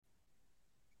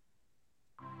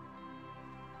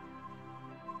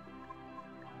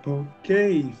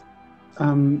Okay,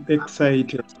 I'm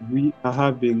excited. We are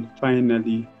having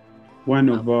finally one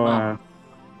of Wow. our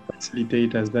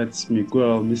facilitators, that's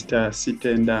Miguel, Mr.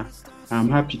 Sitenda. I'm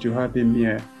happy to have him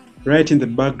here. Right in the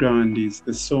background is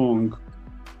the song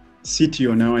City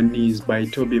on Our Knees by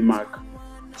Toby Mac.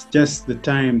 It's just the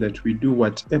time that we do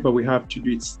whatever we have to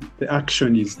do. The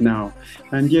action is now.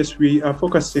 And yes, we are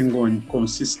focusing on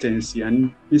consistency.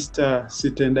 And Mr.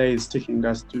 Sitenda is taking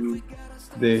us to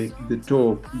the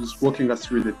talk. He's walking us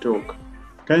through the talk.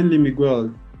 Kindly,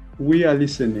 Miguel, we are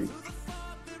listening.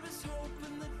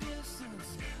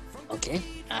 Okay.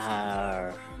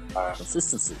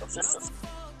 Consistency.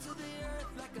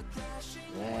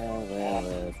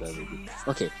 Very good.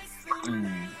 Okay.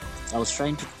 Mm, I was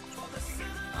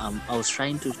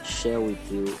trying to share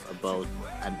with you about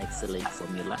an excellent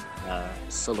formula,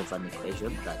 sort of an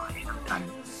equation that can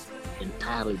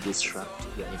entirely disrupt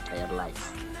your entire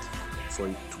life. For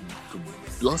it to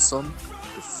blossom,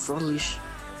 to flourish,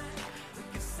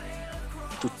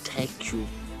 to take you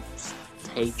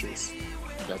stages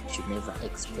that you never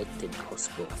expected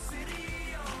possible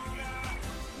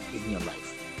in your life.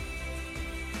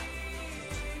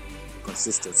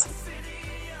 Consistency.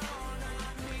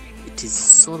 It is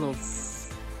sort of,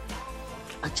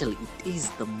 actually, it is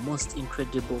the most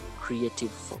incredible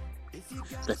creative form.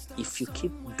 That if you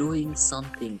keep doing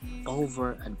something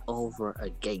over and over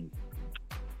again,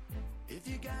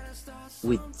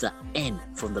 with the end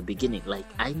from the beginning, like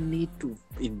I need to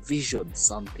envision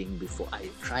something before I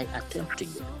try attempting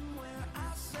it.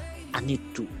 I need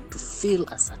to feel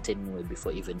a certain way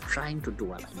before even trying to do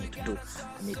what I need to do.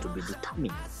 I need to be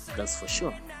determined, that's for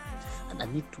sure. And I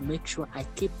need to make sure I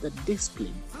keep the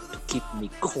discipline to keep me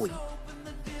going.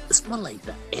 It's more like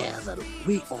the air that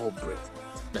we all breathe.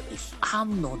 That if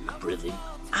I'm not breathing,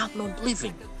 I'm not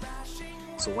living.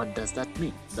 So what does that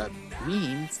mean? That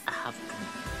means I have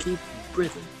to keep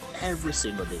breathing every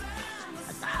single day.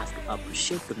 And I have to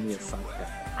appreciate the mere fact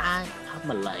that I am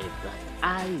alive, that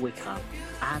I wake up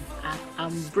and I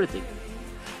am breathing.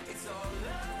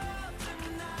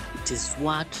 It is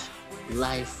what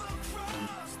life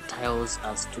entails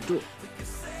us to do.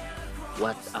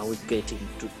 What are we getting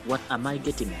to? What am I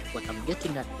getting at? What I'm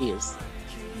getting at is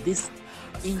this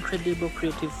incredible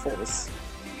creative force.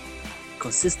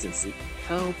 Consistency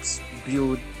helps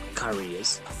build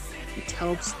careers. It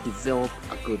helps develop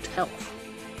a good health.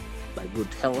 By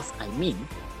good health, I mean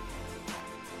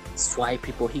it's why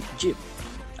people hit gym.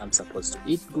 I'm supposed to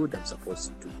eat good. I'm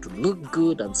supposed to look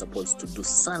good. I'm supposed to do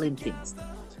silent things.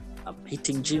 I'm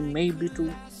hitting gym maybe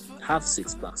to have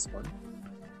 6 packs on,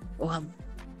 or I'm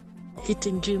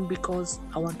hitting gym because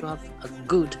I want to have a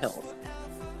good health.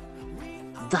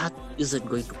 That isn't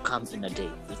going to come in a day.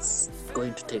 It's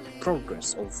going to take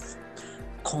progress of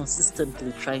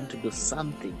consistently trying to do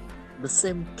something, the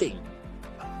same thing,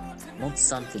 not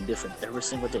something different every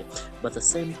single day, but the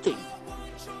same thing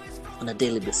on a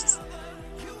daily basis.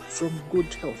 From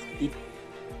good health,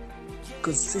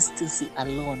 consistency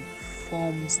alone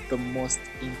forms the most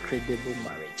incredible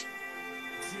marriage.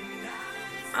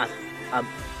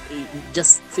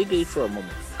 Just figure it for a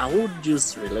moment. I would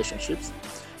use relationships,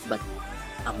 but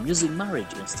I'm using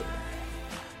marriage instead.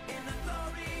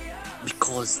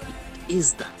 Because it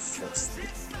is that force. It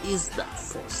is that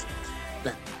force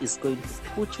that is going to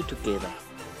put you together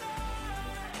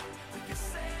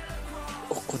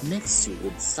or connects you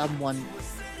with someone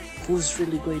who's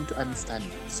really going to understand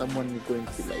you. Someone you're going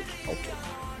to be like, okay,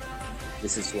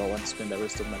 this is who I want to spend the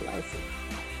rest of my life with.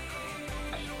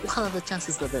 What are the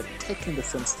chances that they're taking the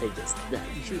same stages, that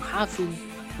you having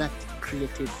that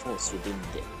creative force within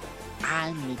them?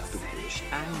 I need to push,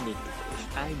 I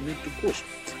need to push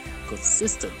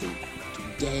consistently to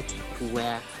get to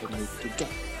where I need to get.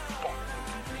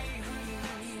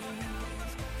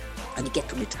 And you get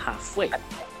to meet halfway.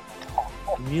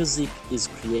 Music is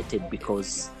created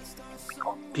because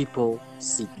people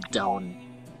sit down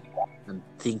and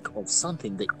think of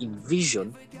something, they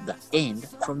envision the end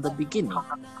from the beginning.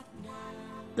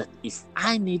 That if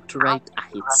I need to write a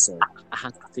hit song, I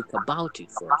have to think about it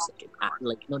for a second.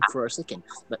 Like, not for a second,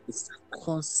 but it's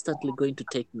constantly going to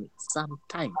take me some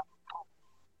time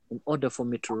in order for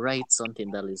me to write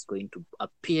something that is going to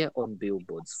appear on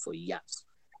billboards for years.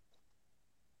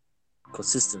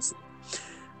 Consistency.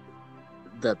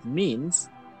 That means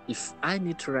if I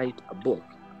need to write a book,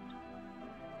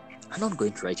 I'm not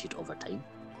going to write it over time.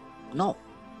 No.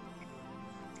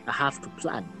 I have to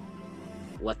plan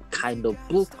what kind of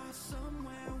book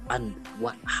and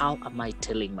how am I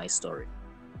telling my story.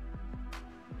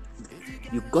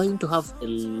 You're going to have a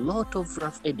lot of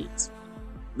rough edits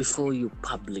before you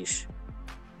publish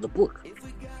the book.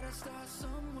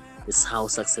 It's how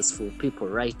successful people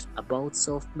write about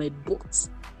self-made books.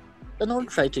 They're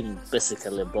not writing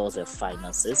basically about their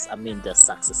finances, their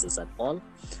successes and all.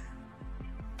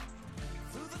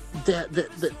 They're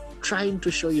trying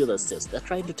to show you the steps. They're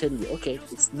trying to tell you, okay,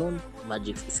 it's not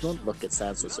magic, it's not rocket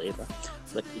science whatsoever,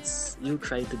 but it's you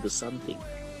trying to do something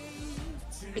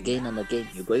again and again.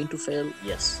 You're going to fail,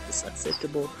 yes, it's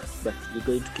acceptable, but you're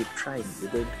going to keep trying,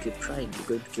 you're going to keep trying, you're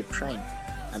going to keep trying,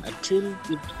 and until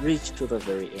you reach to the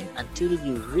very end, until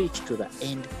you reach to the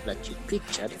end that you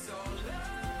pictured,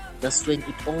 that's when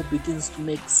it all begins to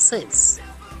make sense.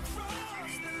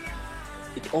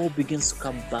 It all begins to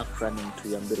come back running to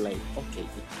you and be like, okay,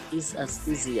 it is as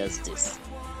easy as this.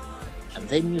 And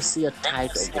then you see a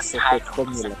title of the secret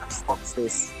formula that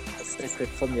says a secret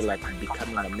formula to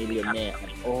becoming a millionaire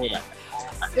and all that.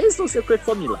 There is no secret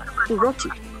formula. Who wrote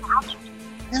it?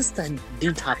 Einstein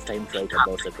didn't have time to write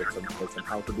about secret formulas and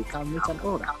how to become rich and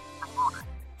all that.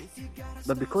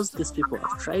 But because these people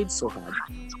have tried so hard,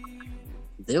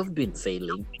 they've been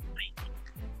failing,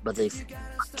 but they've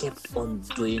kept on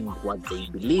doing what they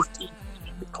believed in,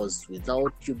 because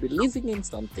without you believing in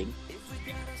something,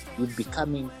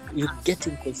 you're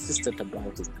getting consistent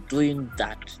about it, doing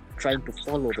that, trying to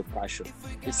follow the passion.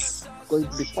 It's going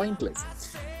to be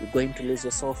pointless. You're going to lose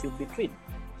yourself in between.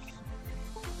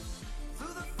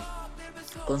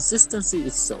 Consistency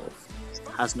itself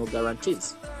has no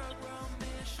guarantees.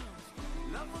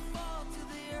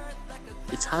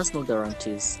 It has no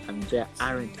guarantees, and there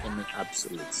aren't any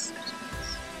absolutes.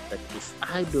 But if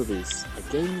I do this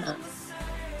again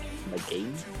and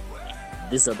again,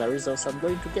 these are the results I'm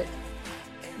going to get.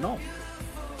 No.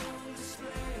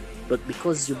 But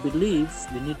because you believe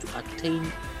you need to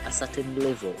attain a certain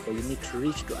level, or you need to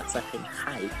reach to a certain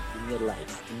height in your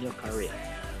life, in your career,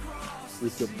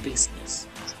 with your business,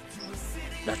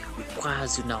 that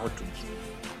requires you now to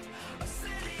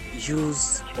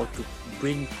use or to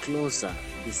bring closer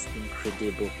this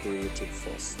incredible creative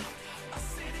force.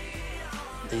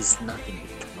 There is nothing you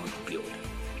cannot build.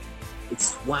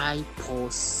 It's why Paul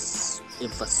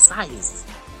emphasized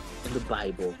in the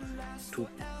Bible to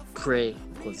pray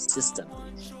consistently.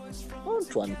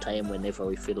 Not one time whenever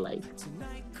we feel like,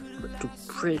 but to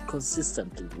pray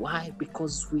consistently. Why?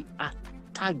 Because we are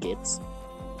targets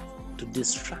to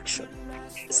distraction.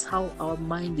 It's how our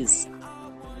mind is,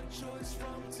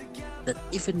 that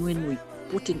even when we're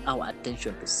putting our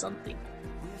attention to something,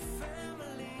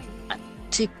 a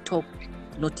TikTok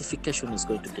notification is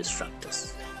going to distract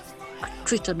us. A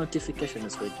Twitter notification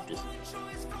is going to distract us.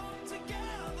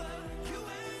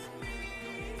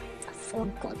 A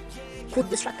phone call could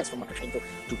distract us from what we're trying to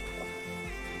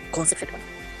concentrate on.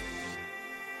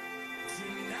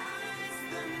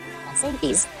 I'm saying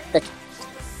is that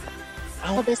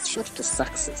our best shot to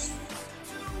success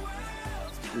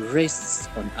rests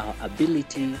on our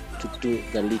ability to do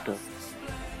the little.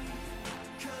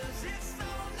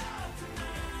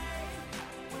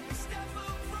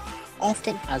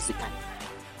 Often as we can.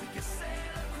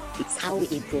 It's how we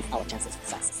improve our chances of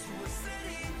success.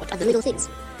 What are the little things?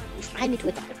 If I need to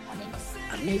wake up every morning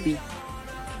and maybe,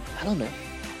 I don't know,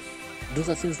 do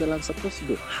the things that I'm supposed to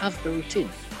do, have a routine.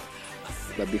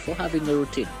 But before having a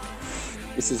routine,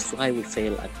 this is why we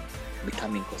fail at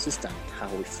becoming consistent, how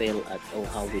we fail at, or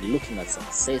how we're looking at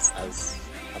success as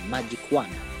a magic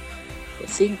wand. The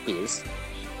thing is,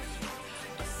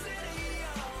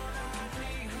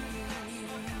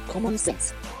 common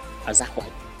sense as a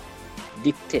whole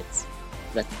dictates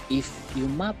that if you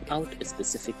map out a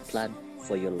specific plan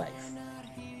for your life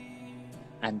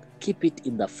and keep it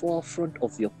in the forefront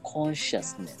of your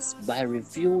consciousness by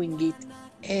reviewing it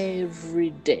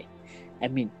every day.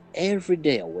 Every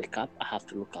day I wake up, I have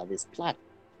to look at this plan.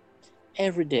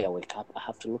 Every day I wake up, I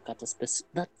have to look at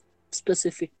that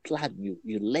specific plan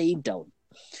you lay down.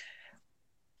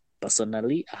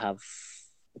 Personally, I have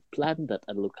a plan that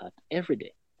I look at every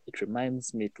day. It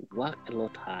reminds me to work a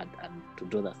lot hard and to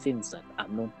do the things that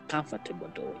I'm not comfortable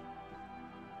doing.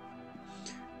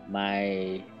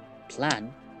 My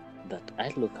plan that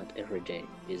I look at every day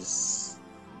is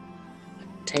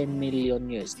 10 million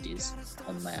USDs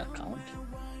on my account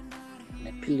in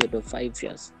a period of 5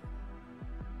 years.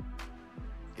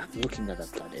 I'm looking at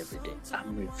that plan every day.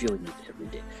 I'm reviewing it every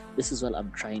day. This is what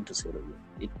I'm trying to say to you.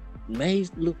 It may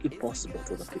look impossible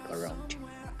to the people around you.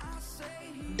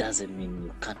 Doesn't mean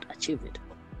you can't achieve it.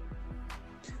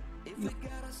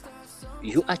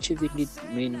 You achieving it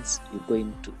means you're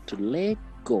going to let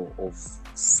go of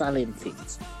certain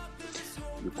things.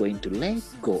 You're going to let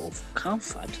go of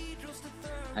comfort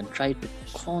and try to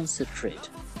concentrate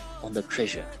on the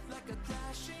treasure.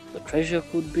 The treasure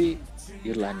could be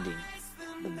you landing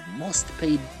the most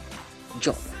paid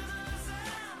job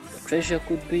treasure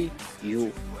could be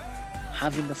you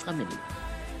having a family.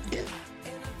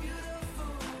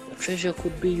 The treasure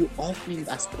could be you opening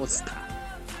a sports car.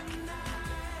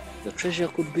 The treasure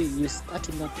could be you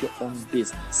starting up your own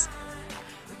business.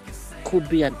 Could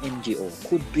be an NGO,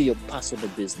 could be your personal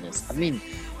business. I mean,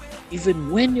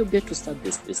 even when you get to start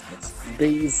this business,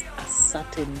 there is a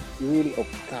certain rule of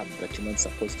thumb that you're not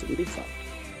supposed to live out.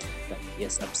 But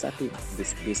yes, I'm starting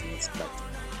this business, but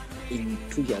in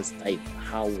 2 years' time,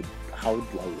 how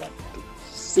do I want to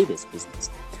see this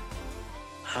business?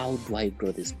 How do I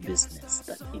grow this business?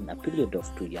 That in a period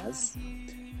of 2 years,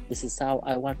 this is how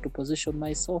I want to position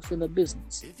myself in the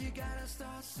business.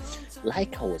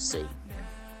 Like I was saying,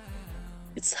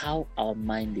 it's how our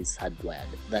mind is hardwired,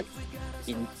 that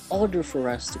in order for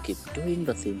us to keep doing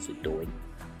the things we're doing,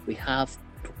 we have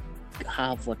to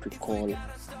have what we call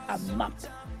a map.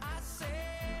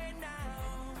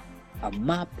 A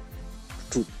map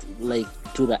to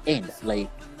the end.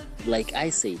 Like I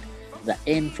said, the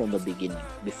end from the beginning.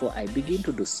 Before I begin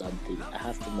to do something, I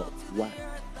have to know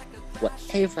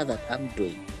whatever that I'm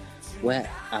doing, where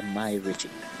am I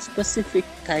reaching? Specific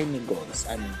tiny goals.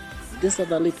 And these are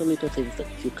the little things that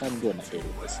you can do on a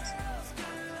daily basis.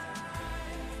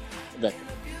 That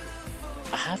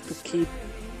I have to keep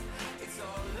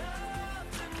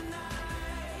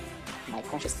my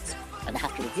consciousness, and I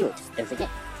have to review it every day.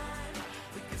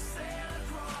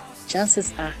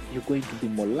 Chances are you're going to be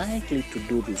more likely to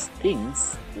do these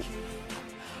things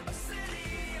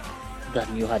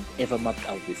than you had ever mapped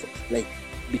out before. Like,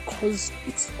 because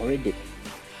it's already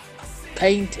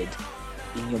painted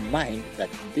in your mind that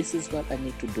this is what I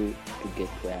need to do to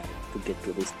get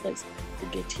to this place, to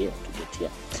get here.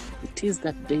 It is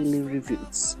that daily review.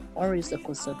 It's always a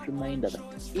constant reminder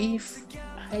that if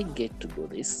I get to do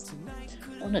this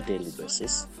on a daily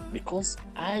basis, because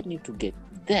I need to get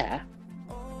there,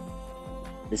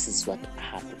 this is what I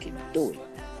have to keep doing.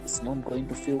 It's not going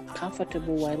to feel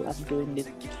comfortable while I'm doing it.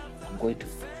 I'm going to,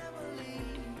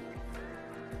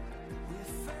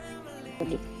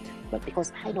 but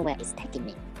because I know where it's taking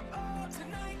me,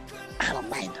 I don't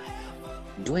mind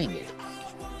doing it.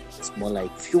 It's more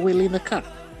like fuel in the car.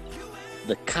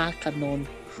 The car cannot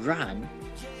run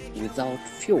without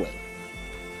fuel.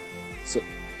 So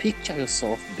picture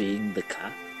yourself being the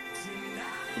car.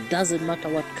 It doesn't matter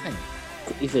what kind. It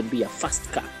could even be a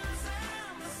fast car.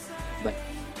 But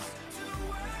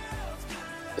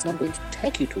it's not going to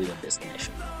take you to your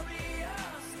destination.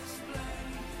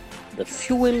 The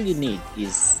fuel you need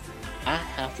is, I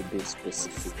have to do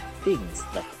specific things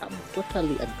that I'm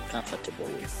totally uncomfortable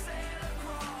with.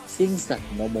 Things that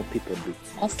normal people do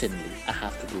oftenly, I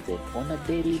have to do them on a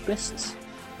daily basis.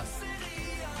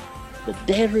 The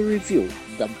daily review,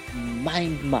 the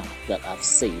mind map that I've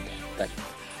said, that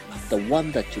the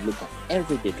one that you look at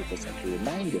every day, because you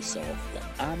remind yourself that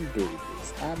I'm doing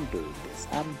this,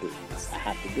 I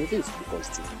have to do this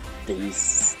because there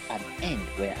is an end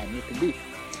where I need to be.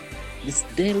 This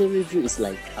daily review is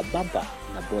like a bumper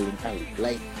in a bowling alley.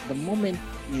 Like the moment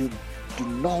you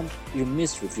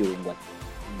miss reviewing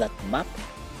that map,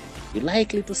 you're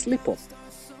likely to slip off.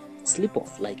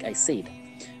 Like I said,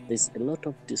 there's a lot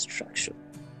of distraction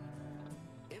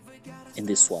in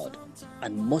this world,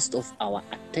 and most of our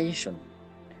attention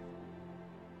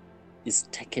is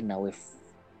taken away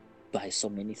by so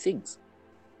many things.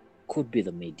 Could be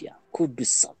the media, could be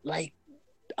like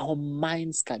our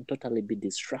minds can totally be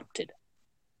disrupted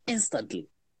instantly.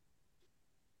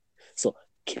 So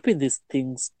keeping these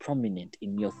things prominent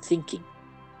in your thinking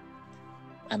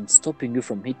and stopping you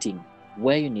from hitting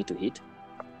where you need to hit,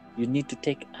 you need to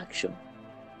take action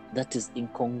that is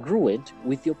incongruent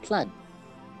with your plan.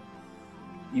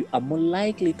 You are more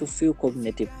likely to feel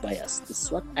cognitive bias. It's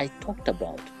what I talked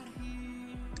about.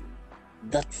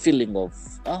 That feeling of,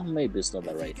 maybe it's not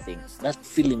the right thing. That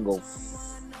feeling of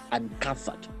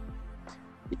uncomfort.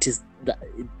 It is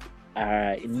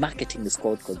in marketing is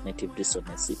called cognitive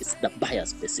dissonance. It's the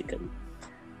bias basically.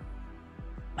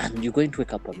 And you're going to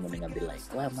wake up one morning and be like,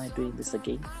 why am I doing this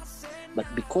again? But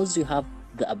because you have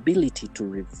the ability to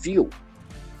review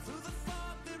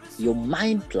your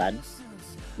mind plan,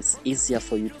 it's easier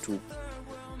for you to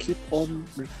keep on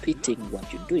repeating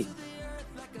what you're doing.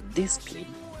 Discipline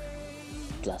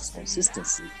plus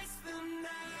consistency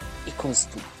equals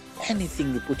to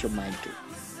anything you put your mind to,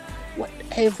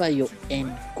 whatever your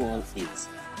end goal is.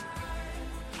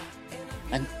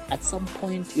 And at some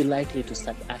point, you're likely to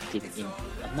start acting in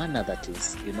a manner that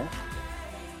is,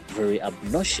 very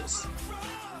obnoxious.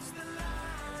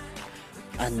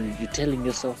 And you're telling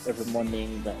yourself every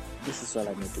morning that this is all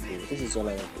I need to do, this is all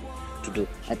I want to do.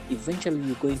 And eventually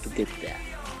you're going to get there.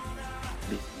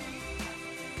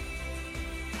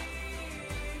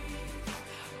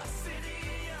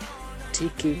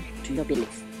 sticking to your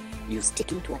belief. You're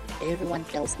sticking to what everyone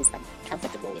else is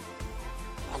uncomfortable with.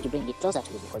 And you bring it closer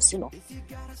to you because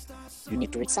you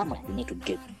need to reach somewhere, you need to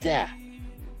get there.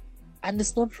 And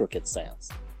it's not rocket science.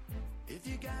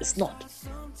 It's not.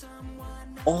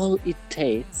 All it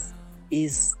takes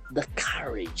is the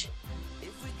courage.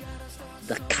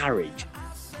 The courage.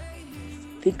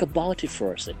 Think about it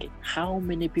for a second. How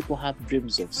many people have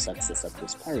dreams of success and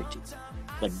prosperity?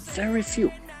 But very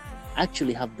few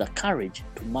actually have the courage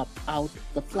to map out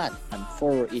the plan and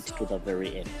follow it to the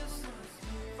very end.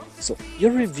 So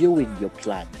you're reviewing your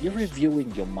plan, you're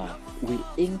reviewing your map will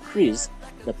increase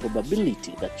the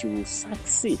probability that you will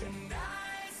succeed.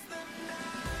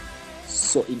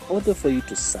 So in order for you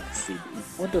to succeed, in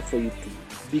order for you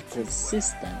to be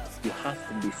consistent, you have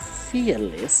to be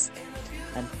fearless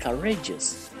and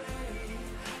courageous.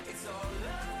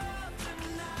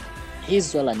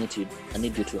 Here's what I need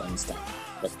you to understand,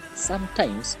 that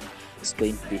sometimes it's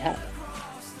going to be hard.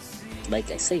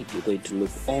 Like I said, you're going to look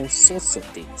all sorts of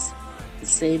things. The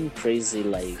same crazy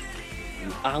life,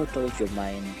 you out of your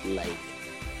mind,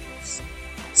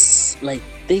 like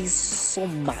there's so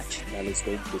much that is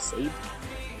going to be said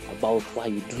about why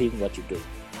you're doing what you're doing.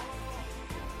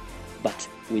 But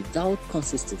without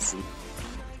consistency,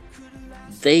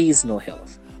 there is no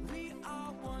health.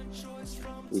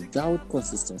 Without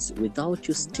consistency, without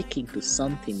you sticking to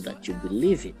something that you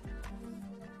believe in,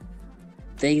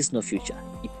 there is no future.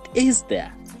 It is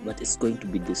there, but it's going to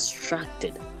be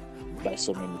distracted by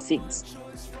so many things.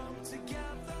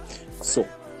 So,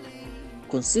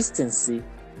 consistency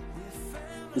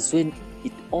is when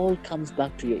it all comes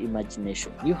back to your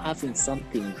imagination. You having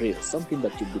something real, something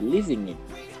that you're believing in,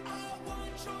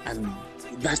 and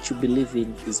that you believe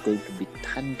in is going to be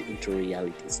turned into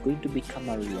reality. It's going to become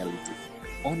a reality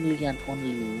only and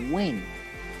only when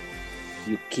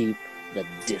you keep the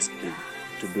discipline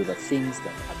to do the things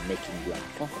that are making you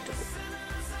uncomfortable.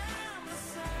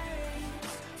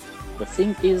 The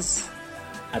thing is,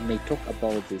 I may talk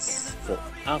about this for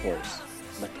hours,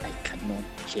 but I cannot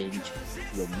change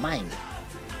your mind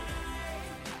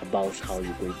about how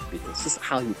you're going to be consistent,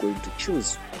 how you're going to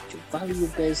choose what you value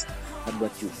best and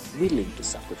what you're willing to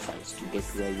sacrifice to get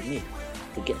where you need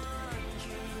to get.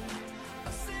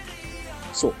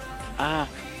 So,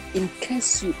 in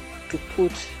case you to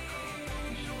put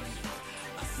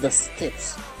the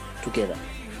steps together,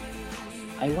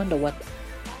 I wonder what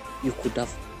you could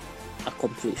have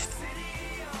accomplished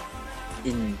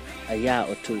in a year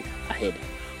or two ahead.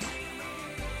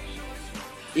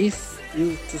 If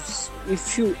you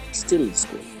still in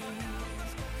school,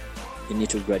 you need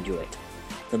to graduate.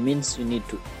 That means you need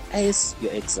to ace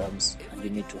your exams and you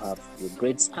need to have your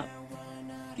grades up.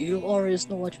 You always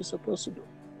know what you're supposed to do.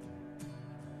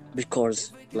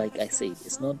 Because, like I said,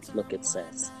 it's not rocket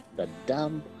science. The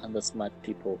dumb and the smart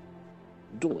people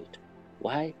do it.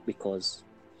 Why? Because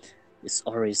it's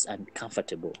always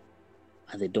uncomfortable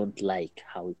and they don't like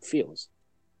how it feels.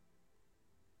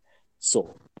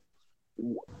 So,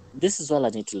 this is all I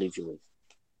need to leave you with.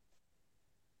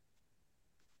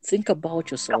 Think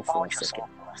about yourself for a second.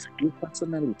 Your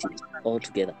personality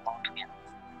altogether.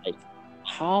 Like,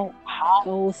 how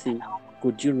healthy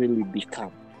could you really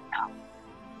become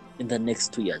in the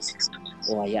next 2 years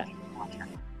or a year?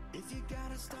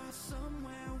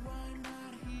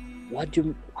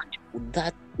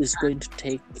 That is going to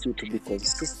take you to be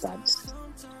consistent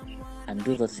and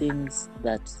do the things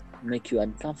that make you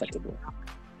uncomfortable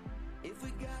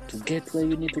to get where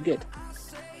you need to get.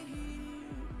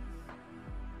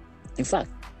 In fact,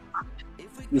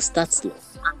 you start slow.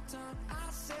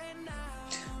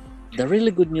 The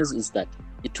really good news is that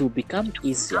it will become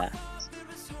easier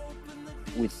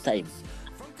with time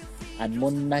and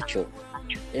more natural.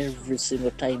 Every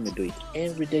single time you do it,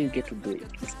 every day you get to do it,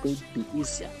 it's going to be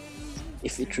easier.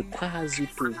 If it requires you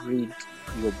to read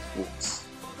your books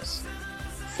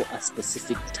for a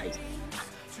specific time,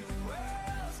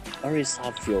 always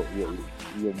have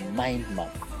your mind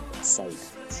map aside.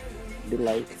 Be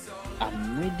like,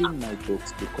 I'm reading my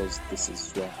books because this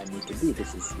is where I need to be,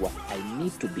 this is what I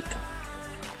need to become.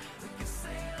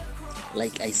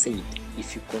 Like I said,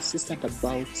 if you're consistent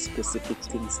about specific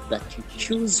things that you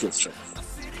choose yourself,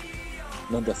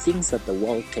 not the things that the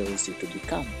world tells you to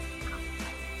become,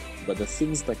 but the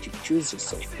things that you choose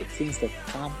yourself, the things that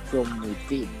come from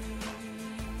within,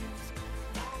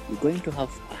 you're going to have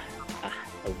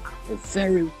a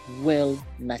very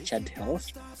well-nurtured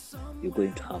health. You're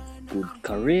going to have good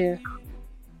career.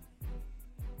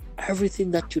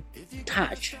 Everything that you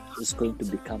touch is going to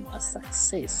become a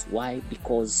success. Why?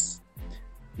 Because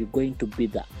you're going to be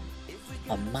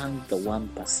among the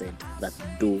 1% that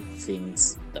do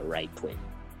things the right way.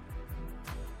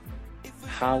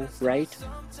 how, right?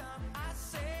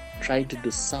 Trying to do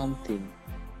something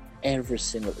every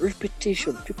single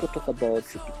repetition. People talk about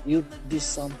you do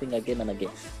something again and again.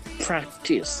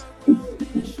 Practice.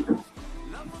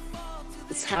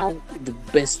 It's how the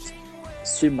best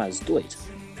swimmers do it.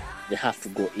 They have to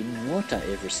go in water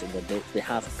every single day. They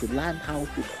have to learn how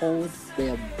to hold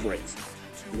their breath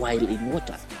while in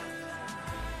water.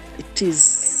 It is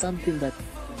something that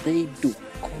they do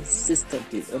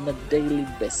consistently on a daily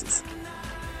basis.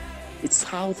 It's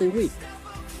how they win.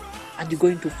 And you're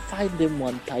going to find them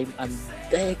one time and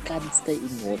they can stay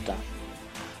in water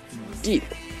deep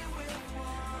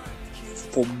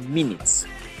for minutes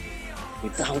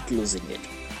without losing it.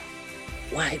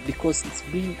 Why? Because it's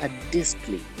been a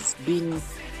discipline, it's been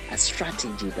a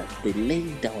strategy that they lay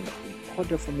down in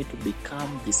order for me to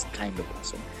become this kind of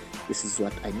person. This is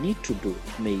what I need to do.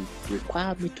 It may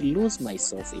require me to lose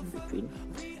myself in between,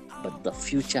 but the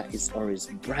future is always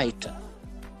brighter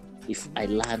if I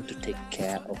learn to take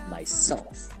care of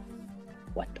myself.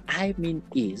 What I mean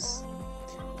is,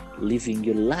 living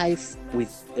your life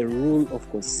with a rule of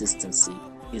consistency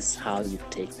is how you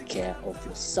take care of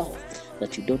yourself.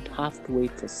 That you don't have to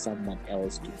wait for someone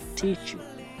else to teach you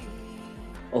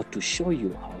or to show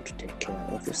you how to take care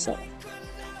of yourself.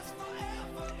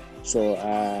 So,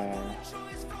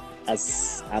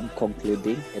 as I'm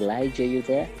concluding, Elijah, you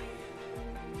there?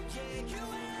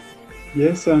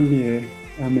 Yes, I'm here.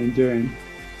 I'm enjoying.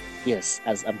 Yes,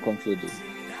 as I'm concluding.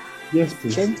 Yes,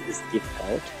 please. Change is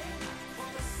difficult,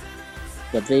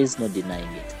 but there is no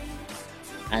denying it.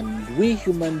 And we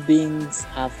human beings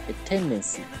have a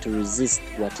tendency to resist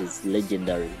what is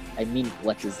legendary. I mean,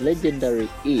 what is legendary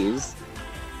is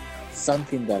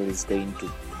something that is going to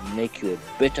make you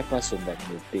a better person than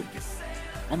you've been.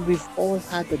 And we've all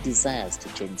had the desires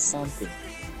to change something.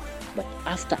 But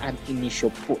after an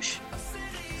initial push,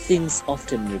 things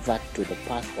often revert to the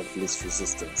path of least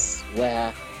resistance,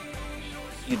 where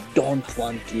you don't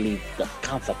want to live the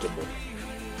comfortable.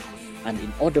 And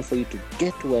in order for you to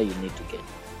get where you need to get,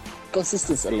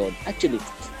 consistency alone, actually,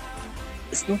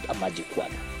 it's not a magic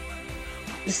word.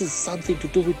 This is something to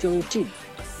do with your routine.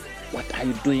 What are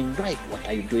you doing right? What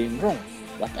are you doing wrong?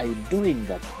 What are you doing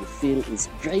that you feel is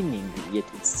draining you, yet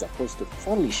it's supposed to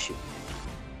polish you?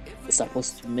 It's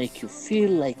supposed to make you feel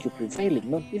like you're prevailing,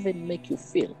 not even make you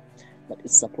feel, but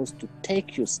it's supposed to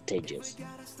take you stages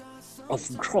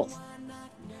of growth.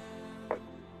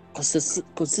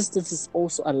 Consistency is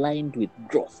also aligned with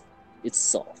growth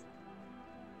itself,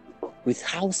 with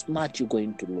how smart you're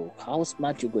going to look, how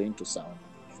smart you're going to sound.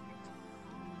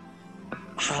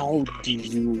 How do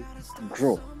you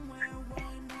grow?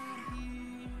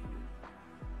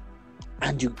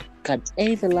 And you can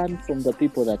either learn from the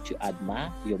people that you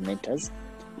admire, your mentors,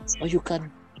 or you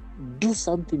can do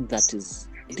something that is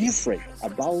different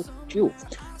about you,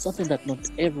 something that not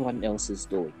everyone else is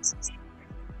doing.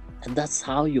 And that's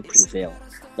how you prevail.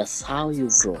 That's how you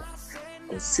grow.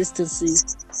 Consistency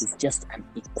is just an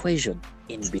equation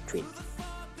in between.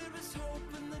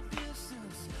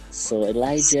 So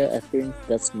Elijah, I think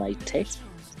that's my take.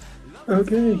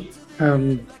 Okay.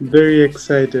 I'm very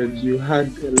excited. You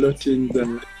had a lot in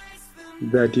them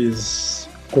that is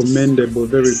commendable,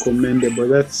 very commendable.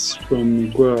 That's from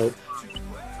Miguel.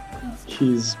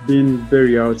 He's been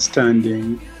very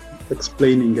outstanding,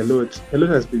 explaining a lot. A lot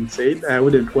has been said. I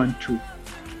wouldn't want to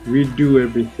redo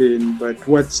everything, but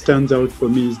what stands out for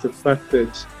me is the fact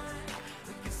that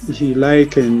he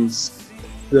likens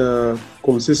the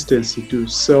consistency to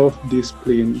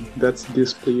self-discipline. That's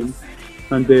discipline.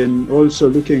 And then also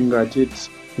looking at it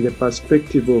in the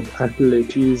perspective of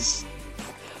athletes.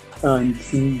 And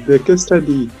in the case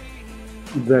study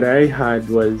that I had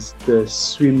was the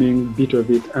swimming bit of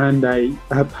it, and I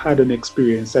have had an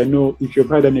experience. I know if you've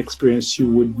had an experience, you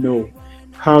would know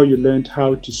how you learned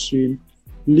how to swim.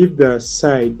 Leave the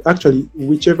side, actually,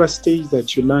 whichever stage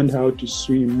that you learned how to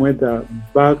swim, whether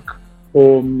back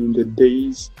home in the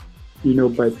days,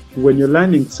 but when you're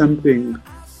learning something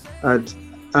at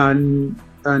an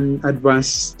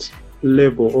advanced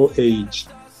level or age,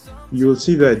 you'll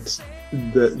see that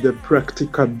the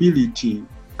practicability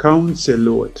counts a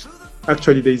lot.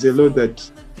 Actually, there's a lot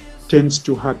that tends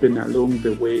to happen along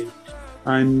the way,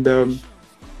 and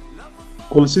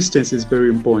consistency is very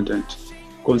important.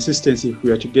 Consistency, if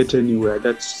we are to get anywhere,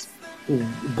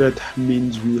 that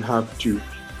means we have to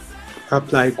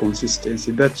apply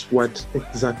consistency. That's what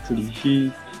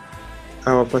exactly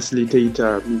our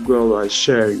facilitator Miguel was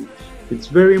sharing. It's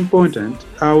very important.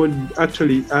 I would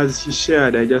actually, as he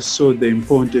shared, I just saw the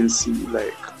importance,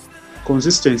 like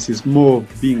consistency is more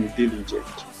of being diligent.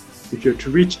 if you're to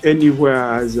reach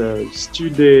anywhere as a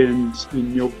student,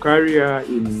 in your career,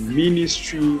 in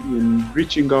ministry, in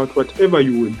reaching out, whatever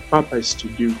you would purpose to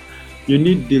do, you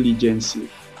need diligence.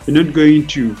 You're not going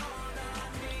to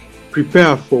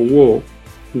prepare for war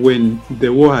when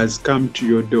the war has come to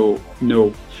your door.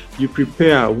 No, you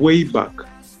prepare way back,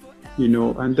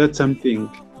 and that's something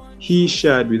he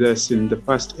shared with us in the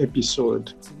first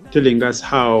episode, telling us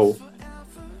how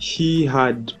he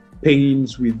had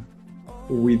pains with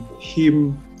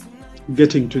him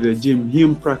getting to the gym,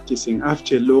 him practicing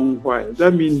after a long while.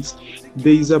 That means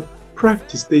there is a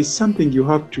practice, there is something you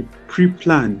have to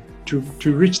pre-plan to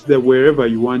reach wherever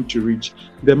you want to reach.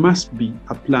 There must be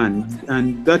a plan,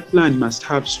 and that plan must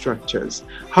have structures.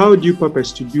 How do you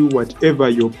purpose to do whatever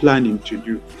you're planning to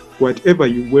do? Wherever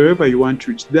you want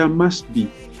to reach, there must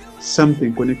be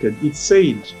something connected. It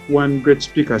said, one great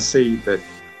speaker said that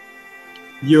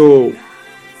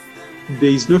there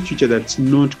is no future that's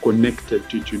not connected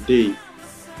to today.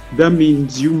 That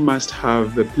means you must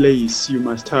have a place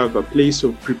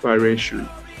of preparation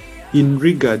in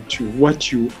regard to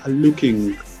what you are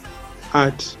looking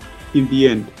at in the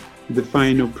end, the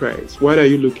final prize. What are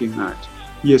you looking at?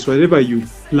 Yes, whatever you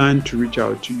plan to reach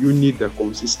out to, you need the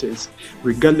consistency,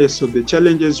 regardless of the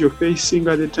challenges you're facing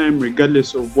at the time,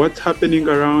 regardless of what's happening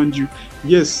around you.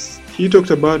 Yes, he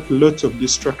talked about lots of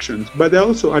distractions, but there are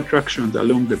also attractions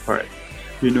along the path.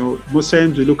 Most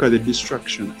times we look at the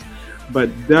distractions, but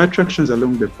there are attractions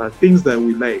along the path, things that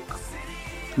we like,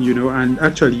 and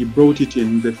actually he brought it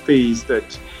in the phase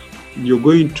that you're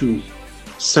going to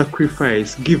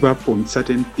sacrifice, give up on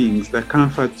certain things, the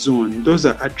comfort zone. Those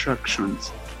are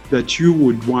attractions that you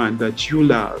would want, that you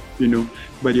love,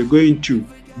 but you're going to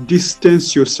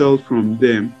distance yourself from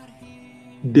them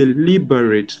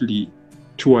deliberately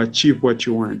to achieve what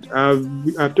you want.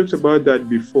 I've talked about that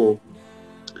before,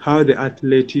 how the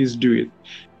athletes do it,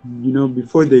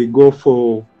 before they go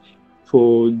for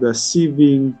the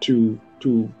sieving to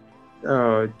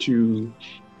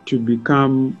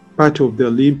become part of the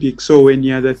Olympics or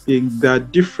any other thing. There are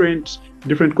different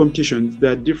competitions,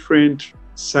 there are different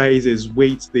sizes,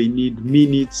 weights they need,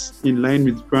 minutes, in line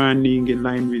with running, in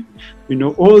line with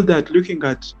all that, looking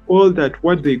at all that,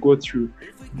 what they go through.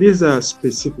 These are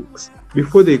specifics.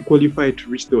 Before they qualify to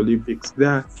reach the Olympics,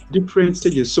 there are different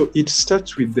stages. So it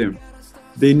starts with them.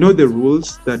 They know the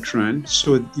rules that run,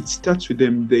 so it starts with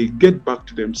them. They get back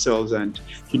to themselves, and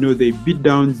they beat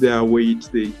down their weight,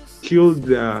 they kill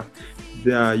their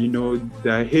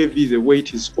heavy, the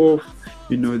weight is off,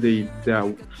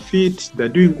 they're fit, they're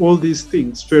doing all these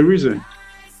things for a reason.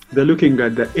 They're looking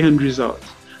at the end result,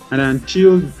 and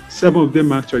until some of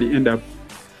them actually end up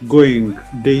going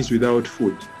days without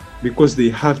food because they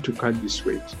have to cut this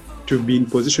weight to be in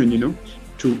position,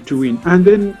 to win. And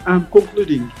then I'm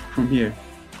concluding from here.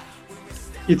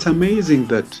 It's amazing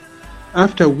that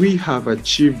after we have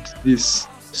achieved this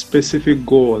specific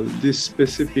goal, this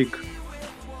specific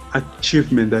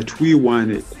achievement that we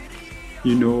wanted,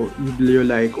 you're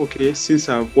like, okay, since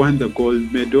I've won the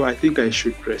gold medal, I think I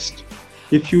should rest.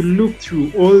 If you look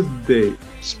through all the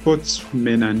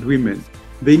sportsmen and women,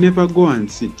 they never go and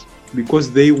sit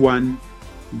because they won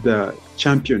the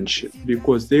championship,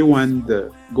 because they won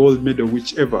the gold medal,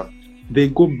 whichever. They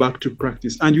go back to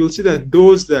practice, and you'll see that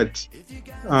those that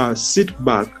sit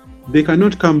back, they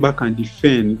cannot come back and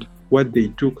defend what they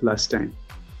took last time.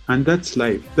 And that's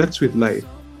life. That's with life.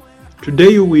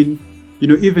 Today you win,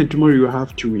 even tomorrow you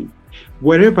have to win.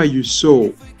 Wherever you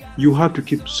sow, you have to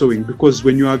keep sowing, because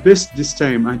when you harvest this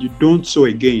time and you don't sow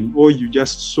again, or you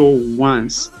just sow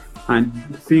once and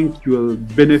think you will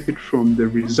benefit from the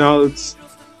results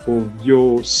of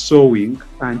your sowing,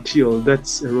 until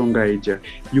that's a wrong idea.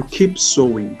 You keep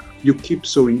sowing, you keep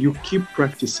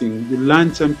practicing, you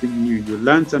learn something new.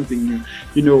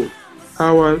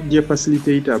 Our dear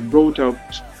facilitator brought out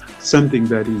something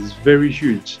that is very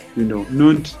huge,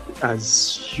 not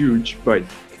as huge, but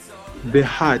the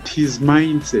heart, his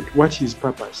mindset, what he's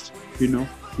purposed, in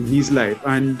his life.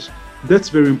 And that's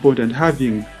very important,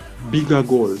 having bigger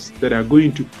goals that are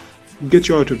going to get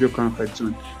you out of your comfort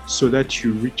zone so that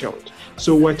you reach out.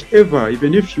 So whatever,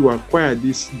 even if you acquire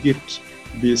this gift,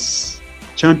 this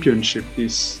championship,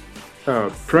 this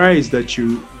prize that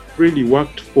you really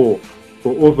worked for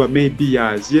over maybe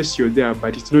years, yes, you're there,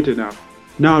 but it's not enough.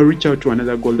 Now reach out to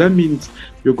another goal. That means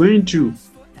you're going to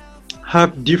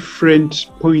have different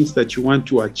points that you want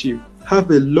to achieve.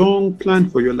 Have a long plan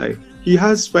for your life. He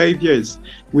has 5 years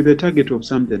with a target of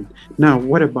something. Now,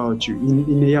 what about you?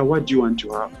 In a year, what do you want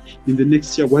to have? In the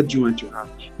next year, what do you want to have?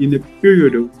 In the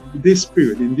period of this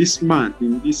period, in this month,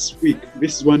 in this week,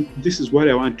 this is what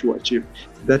I want to achieve.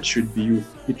 That should be you.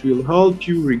 It will help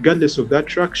you regardless of the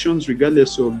attractions,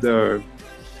 regardless of the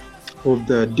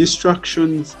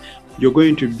distractions. Your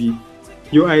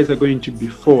eyes are going to be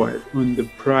forward on the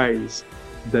prize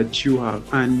that you have.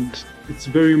 And it's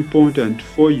very important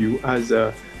for you as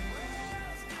a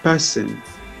person,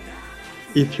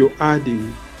 if you're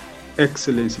adding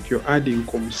excellence, if you're adding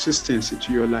consistency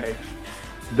to your life,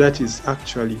 that is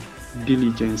actually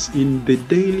diligence in the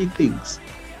daily things.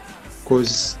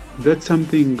 Because that's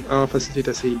something our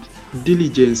facilitator said,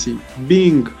 diligence,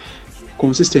 being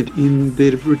consistent in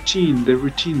the routine, the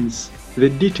routines, the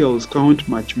details count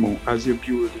much more as you're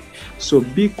building. So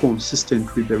be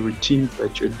consistent with the routines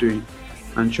that you're doing,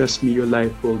 and trust me, your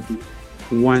life will be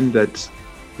one that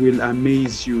will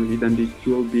amaze you, and it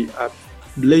will be a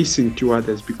blessing to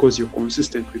others because you're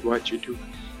consistent with what you do.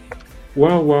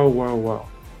 Wow.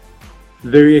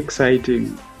 Very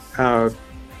exciting. I'm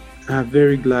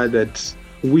very glad that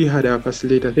we had our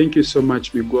facilitator. Thank you so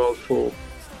much, Miguel, for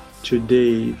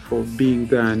today, for being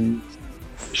there and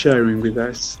sharing with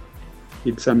us.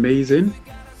 It's amazing.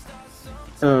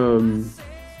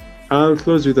 I'll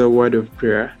close with a word of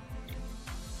prayer.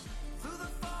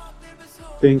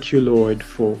 Thank you, Lord,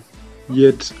 for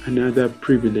yet another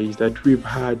privilege that we've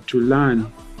had to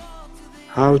learn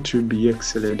how to be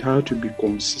excellent, how to be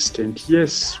consistent.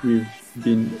 Yes, we've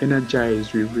been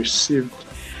energized, we've received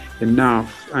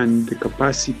enough and the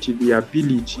capacity, the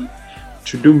ability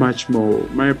to do much more.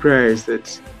 My prayer is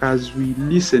that as we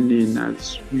listen in,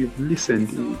 as we've listened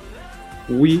in,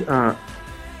 we are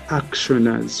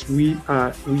actioners. We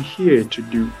here to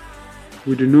do.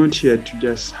 We do not here to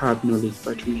just have knowledge,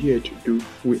 but we're here to do.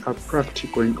 We are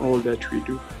practical in all that we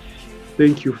do.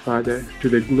 Thank you, Father, to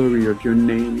the glory of your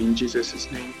name, in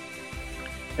Jesus' name.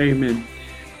 Amen.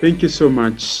 Thank you so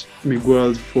much,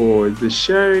 Miguel, for the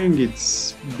sharing.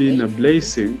 It's been a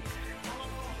blessing.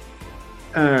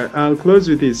 I'll close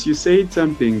with this. You said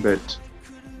something that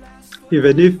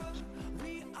even if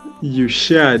you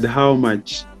shared how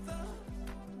much,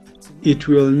 it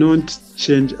will not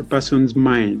change a person's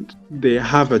mind. They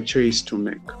have a choice to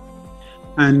make.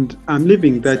 And I'm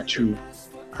leaving that to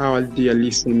our dear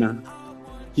listener.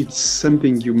 It's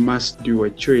something you must do, a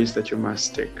choice that you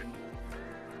must take.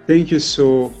 Thank you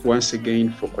so once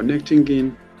again for connecting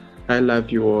in. I love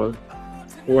you all.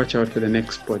 Watch out for the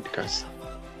next podcast.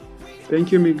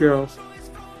 Thank you, Miguel.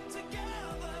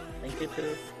 Thank you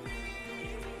too.